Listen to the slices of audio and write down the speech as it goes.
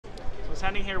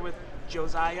standing here with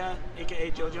Josiah, a.k.a.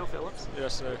 JoJo Phillips.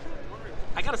 Yes, sir.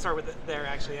 I got to start with it there,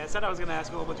 actually. I said I was going to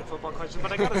ask you a whole bunch of football questions,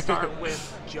 but I got to start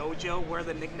with JoJo, where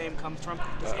the nickname comes from.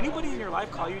 Does anybody in your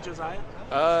life call you Josiah?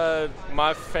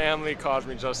 My family calls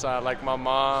me Josiah, like my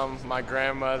mom, my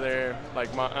grandmother,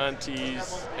 like my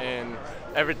aunties, and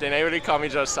everything. They really call me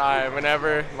Josiah.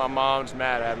 Whenever my mom's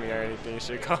mad at me or anything,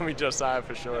 she'll call me Josiah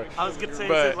for sure. I was going to say,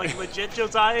 is it like legit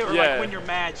Josiah, or like when you're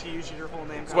mad, she uses your full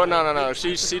name? Well, no.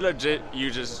 She legit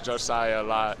uses Josiah a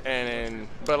lot,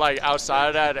 but like outside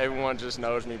of that, everyone just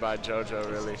knows me by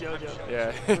JoJo, really. JoJo.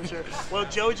 Yeah. For sure. Well,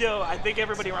 JoJo, I think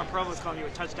everybody around Provo is calling you a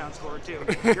touchdown scorer too.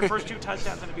 Your first 2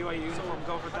 touchdowns in a BYU uniform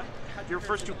go for your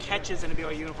first 2 catches in a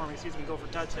BYU uniform, go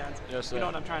for touchdowns. Yes, sir. You know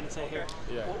what I'm trying to say here.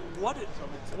 Yeah. Well,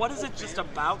 what is it just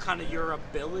about kind of your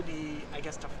ability, I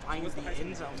guess, to find the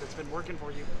end zone that's been working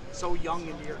for you so young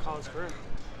into your college career?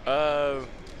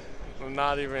 I'm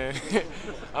not even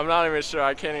sure.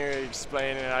 I can't even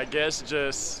explain it. I guess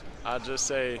I'll just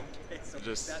say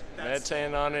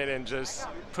meditating on it and just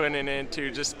putting it into,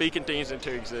 just speaking things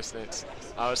into existence.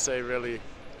 I would say really,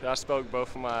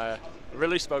 I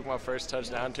really spoke my first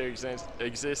touchdown to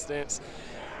existence,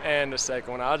 and the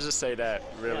second one, I'll just say that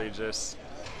really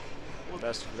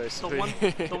that's basically.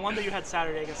 The one that you had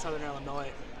Saturday against Southern Illinois,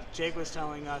 Jake was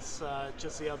telling us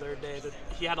just the other day that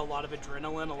he had a lot of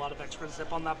adrenaline, a lot of extra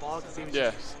zip on that ball because he was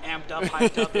just amped up,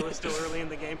 hyped up. It was still early in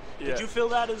the game. Did you feel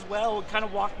that as well? Kind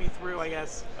of walk me through, I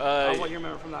guess, what you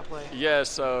remember from that play. Yeah,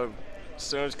 so as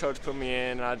soon as coach put me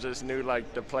in, I just knew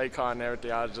like the play call and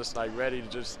everything. I was just like ready to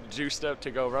just juiced up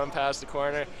to go run past the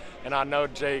corner. And I know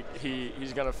Jake,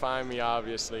 he's going to find me,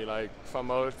 obviously, like if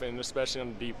I'm open, especially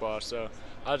on the deep ball. So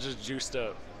I was just juiced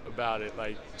up about it,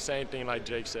 like same thing like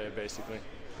Jake said, basically.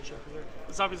 For sure.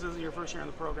 It's obviously your first year in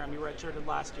the program. You redshirted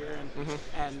last year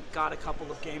and got a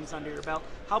couple of games under your belt.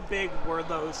 How big were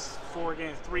those 3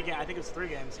 games? I think it was 3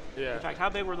 games. Yeah. In fact, how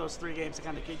big were those 3 games to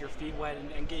kind of get your feet wet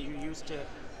and get you used to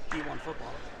D1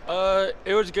 football?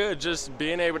 It was good, just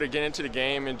being able to get into the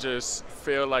game and just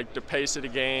feel like the pace of the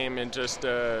game and just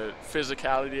the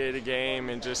physicality of the game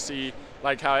and just see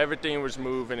like how everything was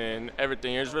moving and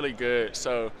everything. It was really good.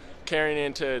 So carrying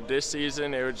into this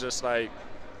season, it was just like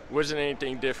wasn't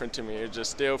anything different to me. It was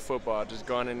just still football, just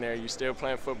going in there. You still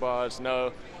playing football. It's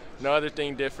no other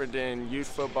thing different than youth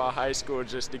football, high school.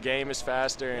 Just the game is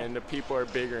faster and the people are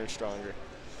bigger and stronger.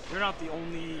 You're not the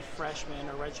only freshman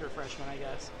or redshirt freshman, I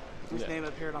guess, whose name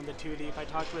appeared on the 2 Deep. I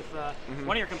talked with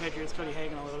one of your compatriots, Cody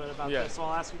Hagan, a little bit about this, so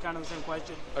I'll ask you kind of the same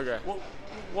question. Okay.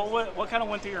 What kind of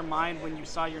went through your mind when you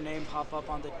saw your name pop up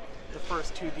on the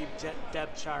first 2 Deep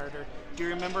depth chart? Or do you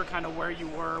remember kind of where you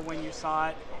were when you saw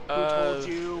it? Who told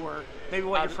you, or maybe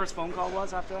what your first phone call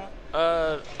was after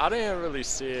that? I didn't really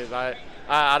see it.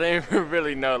 I didn't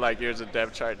really know like it was a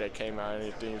depth chart that came out or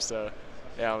anything. So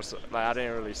yeah, I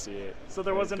didn't really see it. So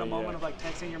there wasn't a moment of like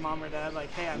texting your mom or dad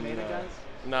like, "Hey, I made it, guys."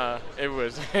 Nah, it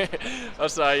was. I'm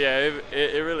sorry. Yeah,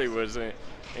 it really wasn't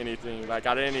anything. Like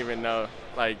I didn't even know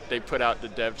like they put out the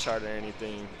depth chart or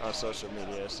anything on social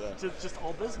media. So just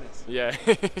all business. Yeah.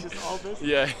 Just all business.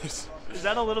 Yes. Is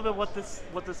that a little bit what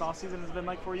this off season has been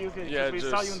like for you? Because we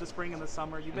saw you in the spring and the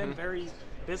summer. You've been very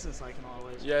business-like in all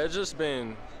ways. Yeah, it's just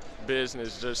been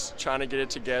business, just trying to get it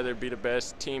together, be the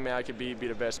best teammate I could be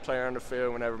the best player on the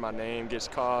field whenever my name gets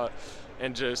called,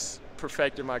 and just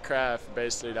perfecting my craft.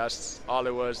 Basically, that's all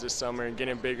it was this summer, and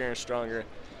getting bigger and stronger.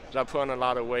 I put on a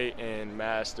lot of weight and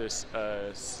mass this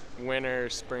winter,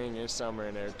 spring, and summer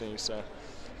and everything. So.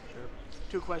 Sure.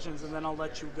 2 questions, and then I'll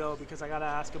let you go because I got to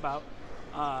ask about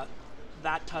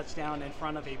that touchdown in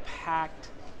front of a packed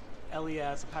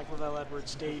LES, a packed Lavelle Edwards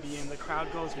Stadium. The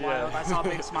crowd goes wild. I saw a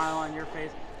big smile on your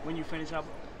face when you finished up.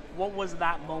 What was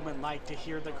that moment like to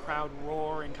hear the crowd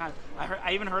roar and kind of?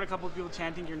 I even heard a couple of people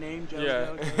chanting your name, Joe, a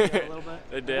little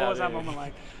bit. They did. What was that moment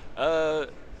like?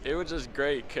 It was just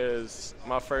great because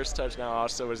my first touchdown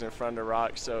also was in front of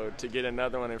Rock, so to get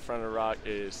another one in front of Rock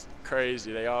is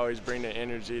crazy. They always bring the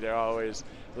energy. They're always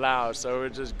loud, so it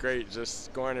was just great just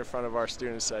scoring in front of our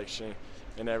student section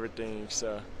and everything.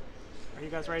 So. Are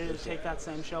you guys ready to take that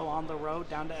same show on the road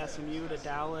down to SMU, to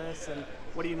Dallas? And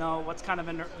what do you know? What's kind of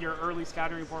in your early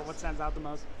scouting report? What stands out the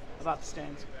most about the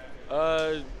Stains?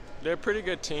 They're a pretty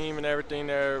good team and everything.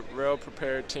 They're a real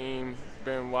prepared team.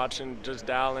 Been watching, just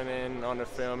dialing in on the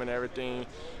film and everything.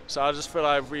 So I just feel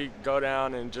like if we go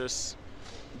down and just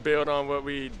build on what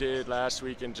we did last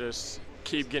week and just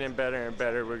keep getting better and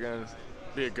better, we're going to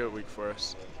be a good week for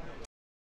us.